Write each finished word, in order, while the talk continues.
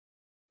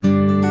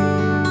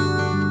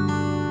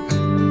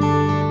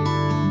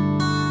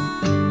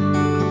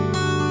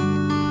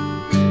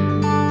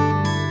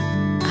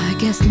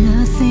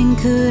nothing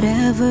could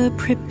ever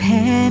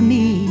prepare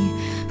me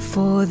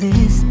for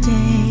this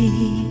day.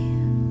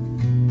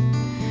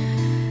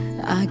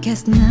 I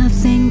guess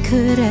nothing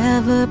could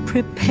ever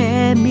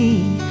prepare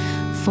me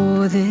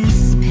for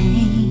this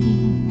pain.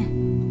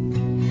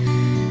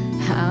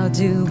 How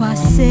do I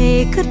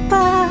say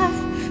goodbye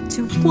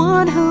to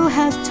one who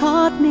has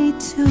taught me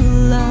to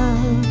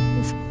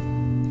love?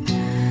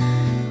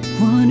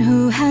 One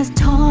who has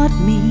taught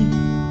me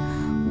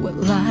what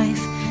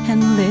life and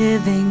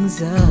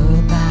living's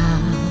about.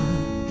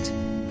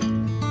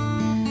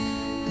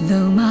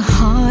 Though my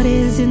heart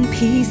is in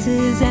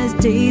pieces as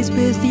days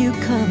with you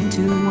come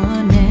to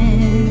an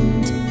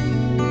end,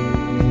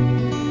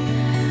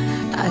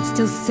 I'd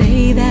still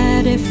say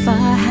that if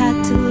I had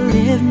to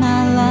live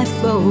my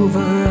life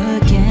over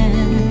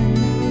again,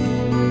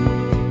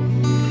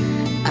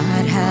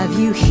 I'd have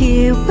you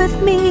here with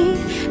me,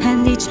 and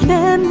each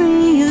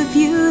memory of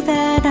you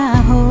that I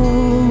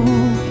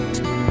hold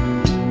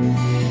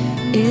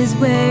is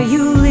where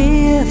you live.